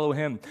to follow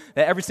him.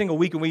 That every single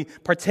week when we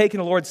partake in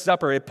the Lord's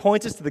Supper, it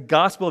points us to the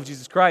gospel of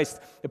Jesus Christ.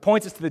 It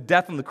points us to the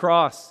death on the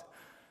cross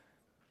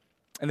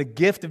and the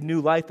gift of new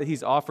life that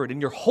he's offered.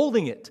 And you're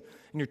holding it,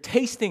 and you're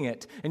tasting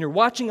it, and you're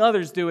watching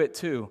others do it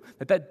too.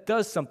 That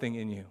does something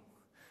in you.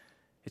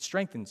 It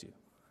strengthens you.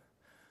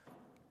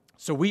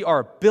 So we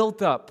are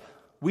built up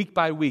week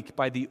by week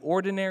by the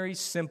ordinary,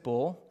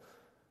 simple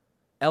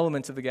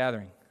elements of the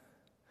gathering.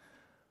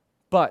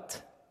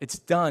 But it's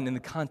done in the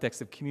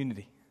context of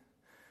community,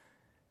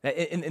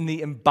 in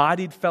the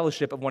embodied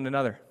fellowship of one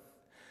another.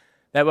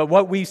 That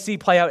what we see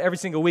play out every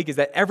single week is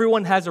that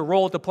everyone has a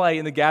role to play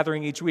in the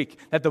gathering each week.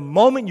 That the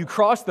moment you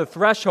cross the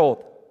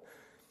threshold,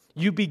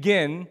 you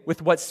begin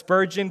with what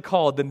Spurgeon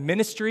called the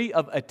ministry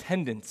of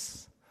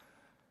attendance.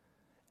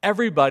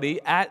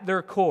 Everybody at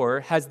their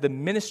core has the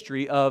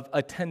ministry of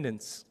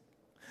attendance.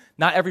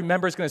 Not every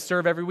member is going to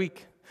serve every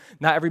week.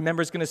 Not every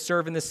member is going to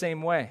serve in the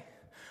same way.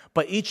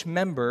 But each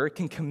member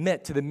can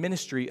commit to the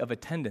ministry of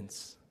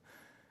attendance.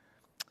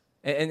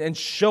 And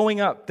showing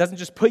up doesn't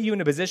just put you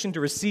in a position to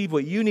receive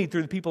what you need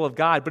through the people of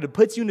God, but it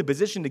puts you in a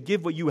position to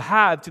give what you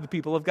have to the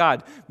people of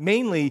God,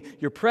 mainly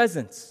your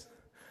presence.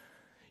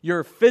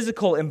 Your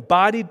physical,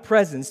 embodied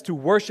presence to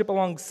worship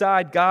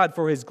alongside God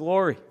for his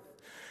glory.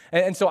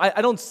 And so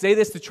I don't say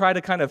this to try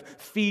to kind of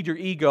feed your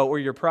ego or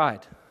your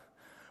pride,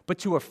 but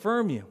to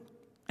affirm you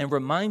and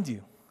remind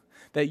you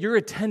that your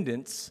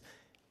attendance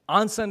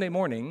on Sunday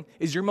morning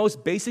is your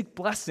most basic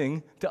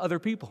blessing to other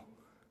people.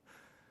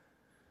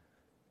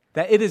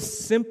 That it is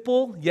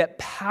simple yet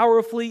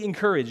powerfully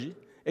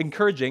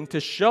encouraging to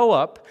show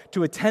up,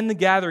 to attend the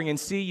gathering and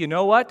see, you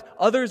know what?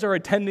 Others are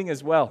attending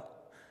as well.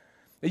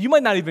 Now, you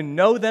might not even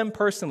know them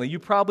personally. You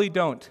probably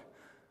don't.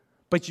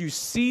 But you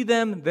see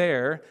them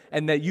there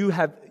and that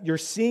you're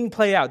seeing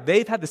play out.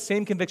 They've had the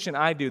same conviction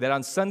I do, that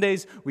on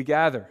Sundays we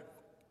gather.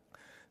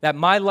 That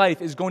my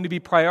life is going to be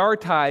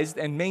prioritized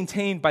and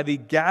maintained by the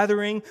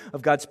gathering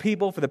of God's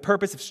people for the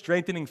purpose of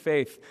strengthening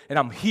faith. And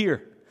I'm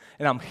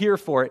here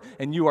for it,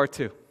 and you are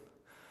too.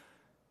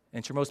 And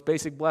it's your most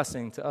basic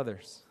blessing to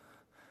others.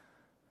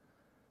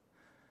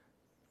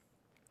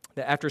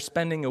 That after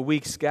spending a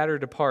week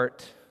scattered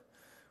apart,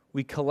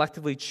 we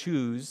collectively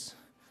choose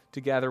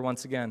to gather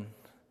once again.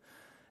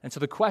 And so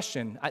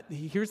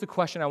here's the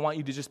question I want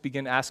you to just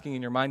begin asking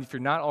in your mind if you're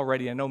not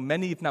already. I know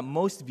many, if not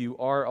most of you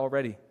are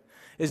already.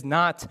 Is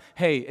not,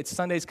 hey, it's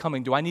Sunday's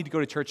coming. Do I need to go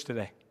to church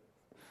today?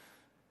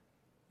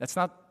 That's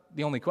not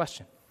the only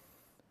question.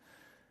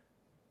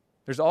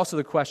 There's also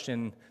the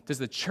question, does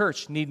the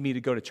church need me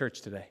to go to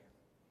church today?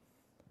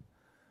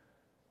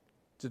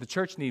 Does the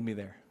church need me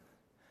there?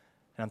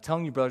 And I'm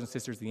telling you, brothers and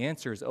sisters, the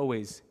answer is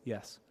always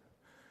yes.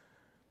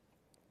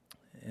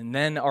 And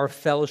then our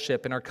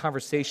fellowship and our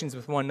conversations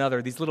with one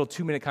another, these little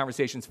 2-minute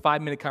conversations,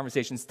 5-minute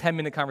conversations,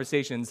 10-minute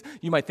conversations,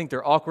 you might think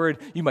they're awkward,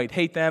 you might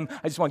hate them,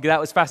 I just want to get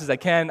out as fast as I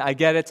can, I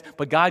get it,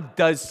 but God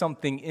does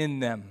something in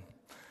them.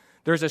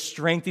 There's a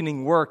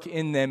strengthening work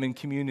in them in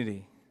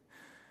community.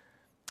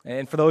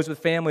 And for those with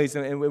families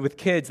and with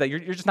kids, that you're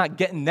just not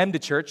getting them to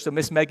church so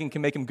Miss Megan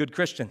can make them good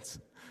Christians.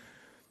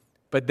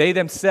 But they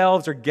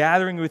themselves are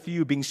gathering with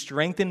you, being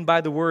strengthened by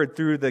the word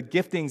through the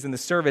giftings and the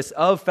service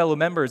of fellow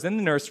members in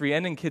the nursery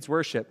and in kids'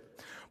 worship.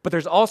 But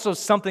there's also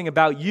something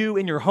about you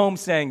in your home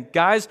saying,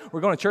 guys, we're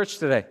going to church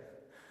today.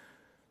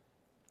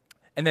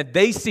 And that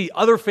they see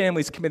other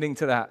families committing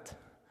to that.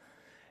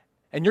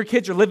 And your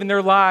kids are living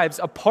their lives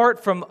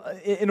apart from,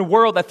 in a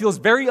world that feels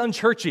very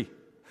unchurchy.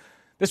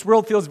 This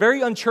world feels very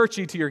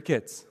unchurchy to your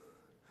kids.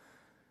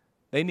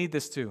 They need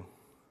this too.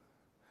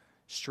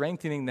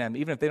 Strengthening them,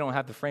 even if they don't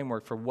have the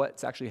framework for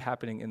what's actually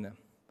happening in them.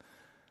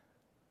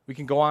 We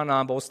can go on and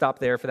on, but we'll stop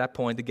there for that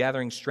point. The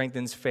gathering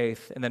strengthens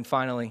faith. And then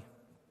finally,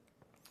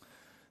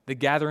 the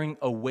gathering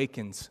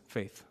awakens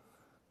faith.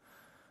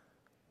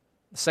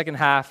 The second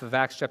half of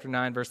Acts chapter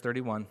 9, verse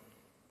 31.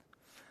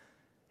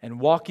 And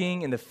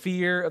walking in the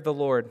fear of the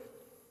Lord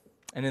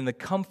and in the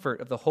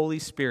comfort of the Holy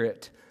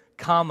Spirit,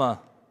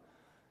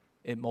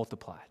 it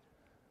multiplied.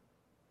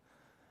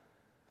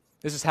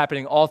 This is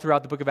happening all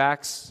throughout the book of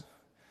Acts.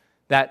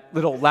 That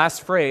little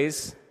last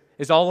phrase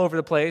is all over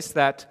the place,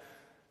 that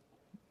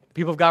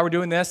people of God were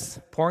doing this,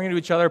 pouring into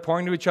each other,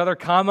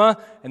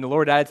 and the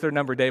Lord adds their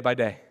number day by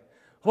day.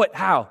 What?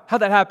 How?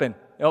 How'd that happen?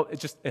 Oh,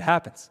 it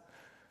happens.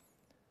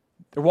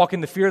 They're walking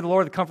in the fear of the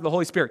Lord, the comfort of the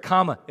Holy Spirit,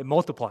 it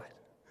multiplied.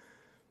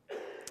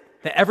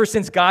 That ever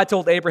since God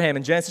told Abraham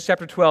in Genesis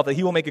chapter 12 that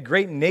he will make a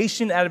great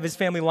nation out of his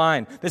family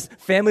line, this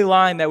family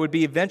line that would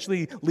be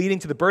eventually leading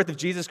to the birth of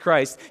Jesus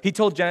Christ, he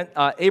told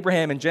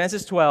Abraham in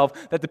Genesis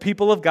 12 that the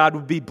people of God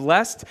would be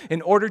blessed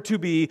in order to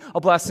be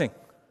a blessing.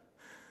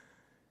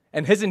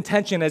 And his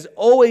intention is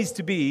always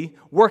to be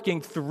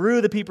working through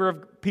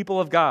the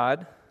people of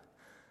God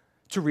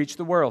to reach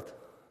the world.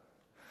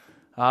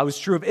 It was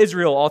true of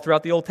Israel all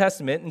throughout the Old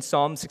Testament in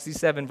Psalm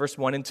 67, verse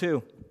 1 and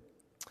 2.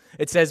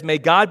 It says, may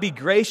God be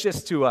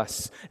gracious to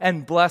us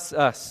and bless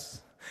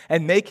us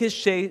and make his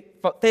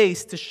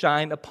face to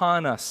shine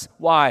upon us.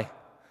 Why?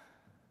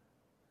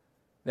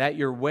 That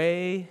your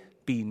way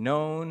be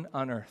known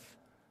on earth,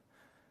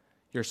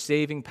 your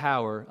saving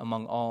power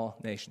among all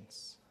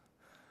nations.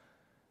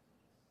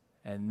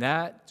 And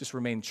that just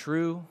remained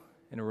true,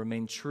 and it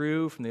remained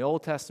true from the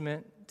Old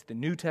Testament to the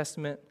New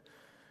Testament,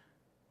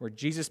 where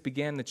Jesus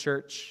began the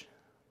church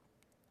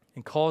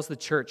and calls the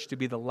church to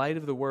be the light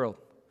of the world,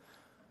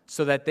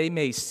 so that they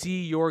may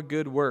see your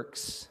good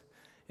works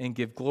and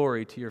give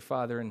glory to your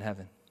Father in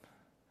heaven.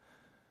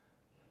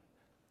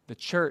 The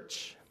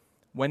church,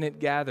 when it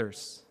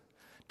gathers,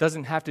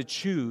 doesn't have to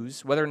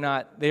choose whether or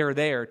not they are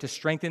there to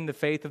strengthen the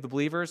faith of the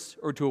believers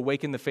or to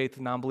awaken the faith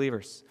of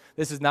non-believers.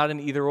 This is not an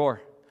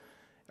either-or.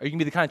 Are you going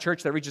to be the kind of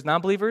church that reaches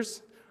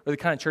non-believers or the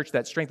kind of church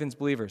that strengthens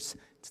believers?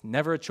 It's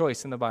never a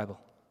choice in the Bible.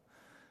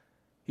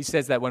 He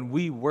says that when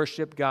we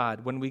worship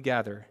God, when we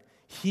gather,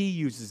 he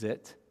uses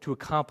it to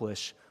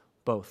accomplish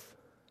both.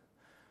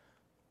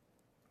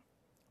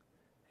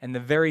 And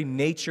the very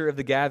nature of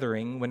the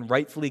gathering, when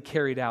rightfully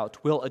carried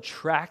out, will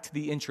attract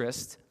the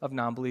interest of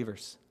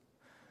non-believers.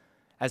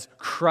 As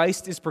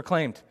Christ is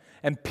proclaimed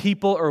and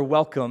people are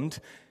welcomed,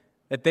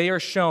 that they are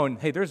shown,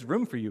 hey, there's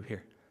room for you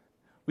here.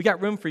 We got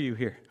room for you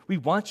here. We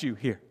want you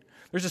here.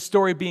 There's a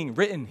story being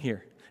written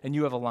here, and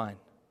you have a line.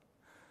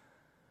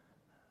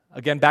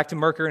 Again, back to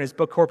Merker in his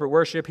book, Corporate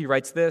Worship, he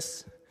writes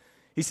this.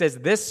 He says,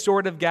 this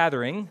sort of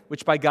gathering,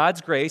 which by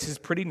God's grace is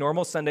pretty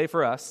normal Sunday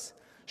for us,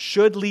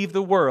 should leave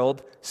the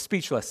world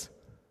speechless.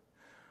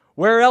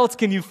 Where else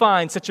can you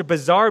find such a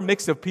bizarre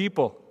mix of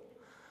people,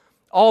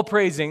 all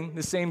praising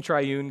the same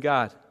triune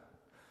God?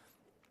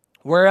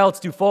 Where else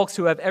do folks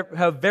who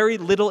have very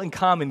little in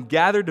common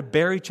gather to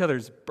bear each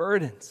other's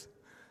burdens?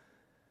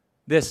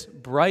 This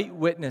bright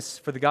witness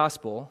for the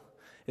gospel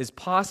is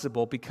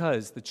possible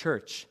because the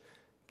church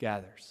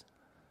gathers.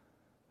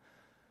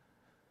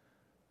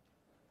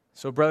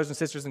 So, brothers and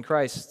sisters in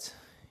Christ,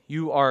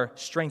 you are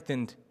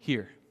strengthened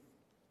here.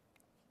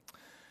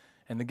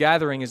 And the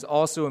gathering is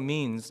also a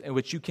means in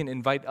which you can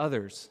invite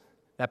others,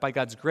 that by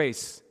God's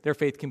grace, their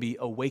faith can be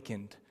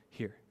awakened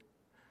here.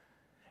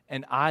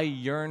 And I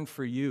yearn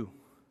for you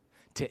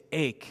to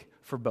ache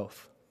for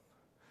both.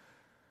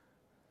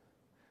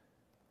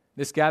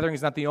 This gathering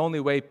is not the only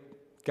way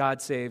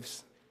God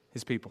saves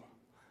his people,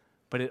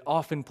 but it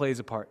often plays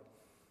a part.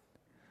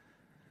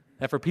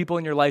 That for people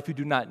in your life who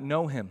do not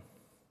know him,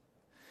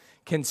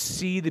 can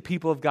see the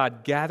people of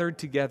God gathered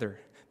together,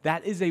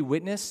 that is a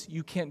witness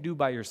you can't do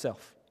by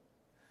yourself.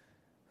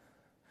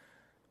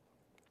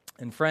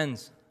 And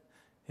friends,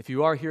 if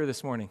you are here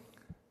this morning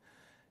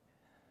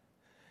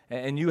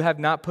and you have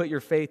not put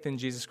your faith in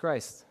Jesus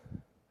Christ,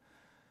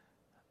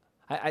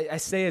 I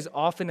say as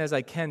often as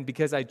I can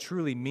because I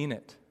truly mean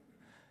it,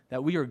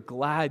 that we are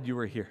glad you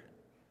are here.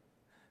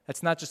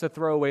 That's not just a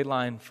throwaway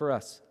line for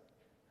us.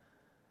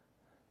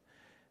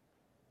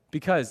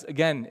 Because,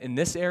 again, in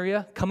this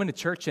area, coming to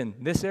church in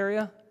this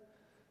area,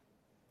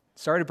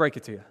 sorry to break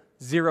it to you,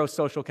 zero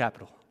social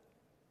capital.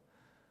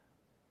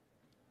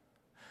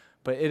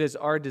 But it is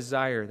our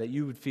desire that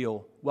you would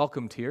feel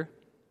welcomed here,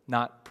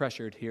 not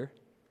pressured here.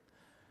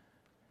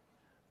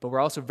 But we're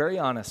also very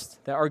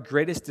honest that our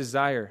greatest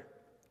desire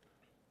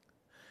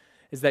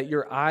is that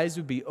your eyes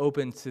would be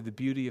open to the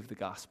beauty of the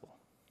gospel.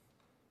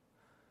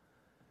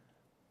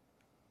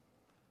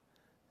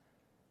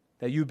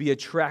 That you be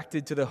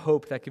attracted to the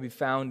hope that can be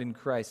found in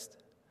Christ.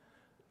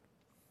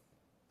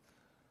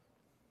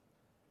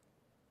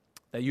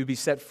 That you be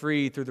set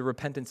free through the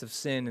repentance of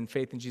sin and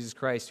faith in Jesus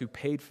Christ, who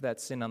paid for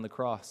that sin on the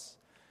cross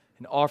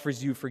and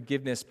offers you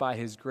forgiveness by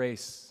His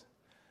grace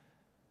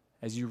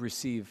as you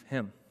receive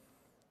Him.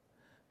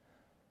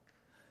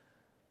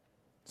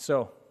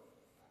 So,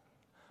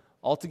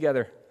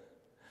 altogether,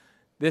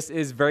 this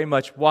is very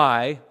much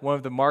why one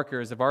of the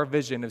markers of our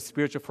vision of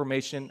spiritual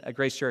formation at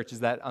Grace Church is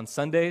that on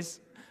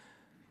Sundays,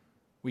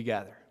 we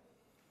gather.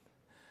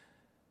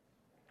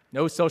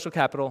 No social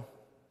capital,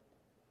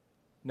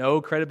 no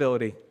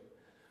credibility,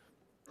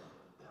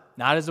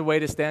 not as a way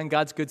to stay on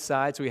God's good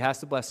side so He has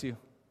to bless you,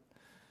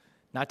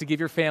 not to give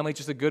your family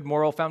just a good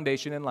moral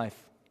foundation in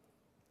life,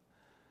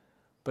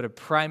 but a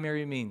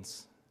primary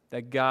means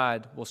that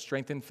God will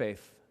strengthen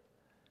faith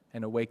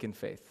and awaken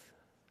faith.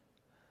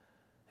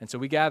 And so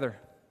we gather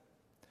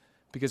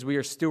because we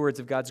are stewards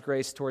of God's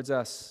grace towards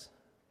us.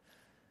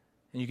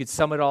 And you could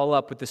sum it all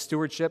up with the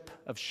stewardship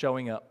of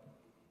showing up.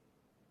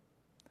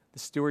 The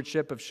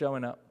stewardship of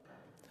showing up.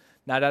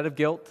 Not out of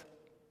guilt,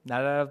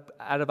 not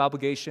out of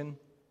obligation,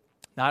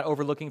 not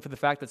overlooking for the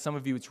fact that some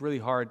of you it's really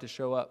hard to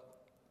show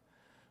up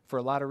for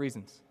a lot of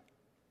reasons.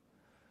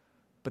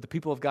 But the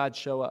people of God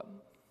show up.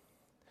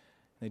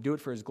 They do it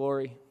for His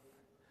glory.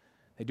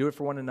 They do it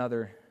for one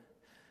another.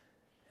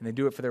 And they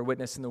do it for their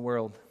witness in the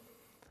world.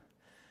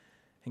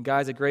 And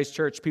guys, at Grace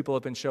Church, people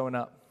have been showing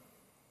up.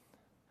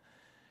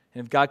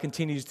 And if God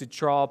continues to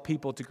draw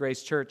people to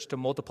Grace Church to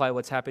multiply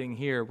what's happening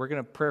here, we're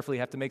going to prayerfully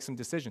have to make some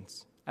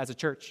decisions as a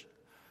church.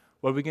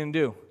 What are we going to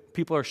do?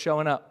 People are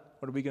showing up.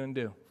 What are we going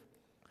to do?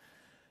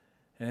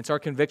 And it's our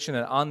conviction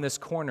that on this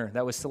corner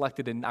that was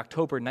selected in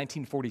October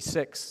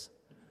 1946,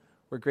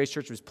 where Grace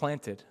Church was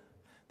planted,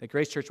 that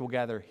Grace Church will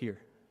gather here.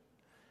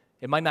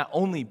 It might not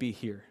only be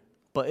here,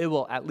 but it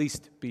will at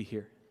least be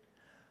here.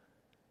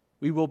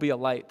 We will be a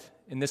light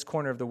in this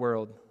corner of the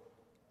world,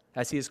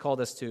 as He has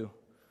called us to.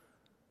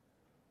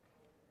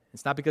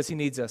 It's not because He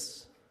needs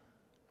us,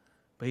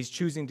 but He's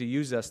choosing to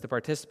use us to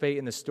participate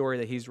in the story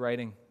that He's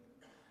writing.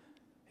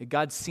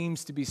 God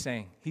seems to be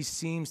saying, He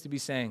seems to be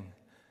saying,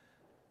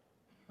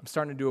 I'm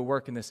starting to do a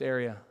work in this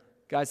area.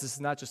 Guys, this is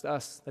not just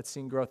us that's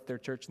seeing growth at their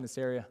church in this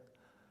area.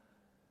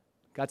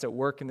 God's at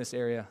work in this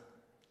area.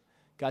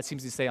 God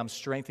seems to say, I'm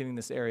strengthening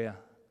this area.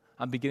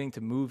 I'm beginning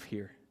to move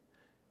here.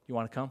 You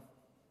want to come?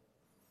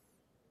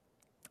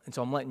 And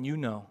so I'm letting you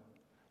know,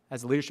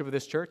 as the leadership of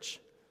this church,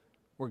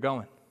 we're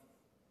going.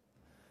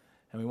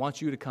 And we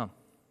want you to come.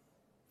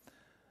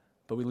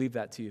 But we leave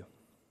that to you.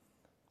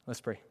 Let's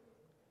pray.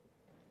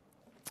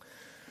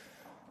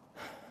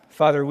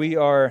 Father, we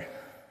are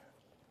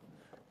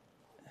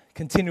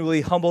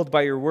continually humbled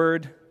by your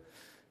word,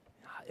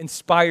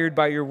 inspired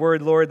by your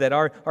word, Lord, that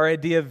our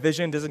idea of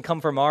vision doesn't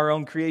come from our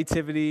own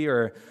creativity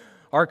or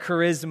our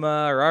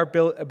charisma or our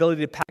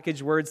ability to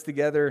package words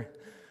together,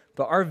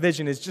 but our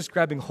vision is just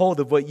grabbing hold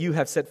of what you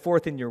have set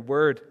forth in your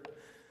word.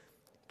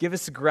 Give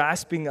us a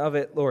grasping of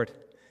it, Lord.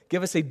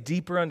 Give us a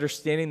deeper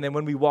understanding than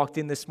when we walked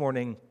in this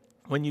morning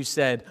when you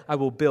said, I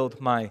will build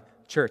my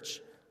church,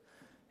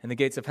 and the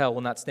gates of hell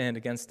will not stand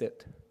against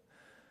it.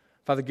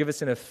 Father, give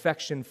us an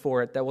affection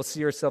for it, that we'll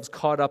see ourselves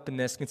caught up in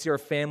this, can see our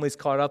families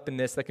caught up in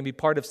this, that can be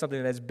part of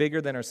something that is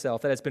bigger than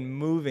ourselves, that has been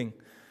moving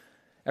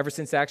ever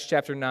since Acts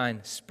chapter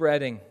 9,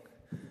 spreading.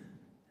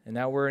 And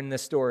now we're in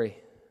this story.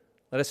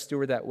 Let us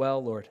steward that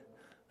well, Lord.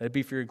 Let it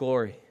be for your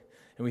glory.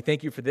 And we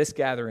thank you for this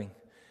gathering.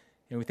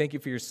 And we thank you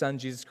for your Son,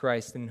 Jesus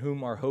Christ, in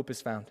whom our hope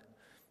is found.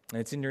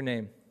 And it's in your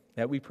name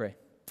that we pray.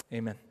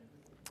 Amen.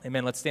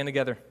 Amen. Let's stand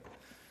together.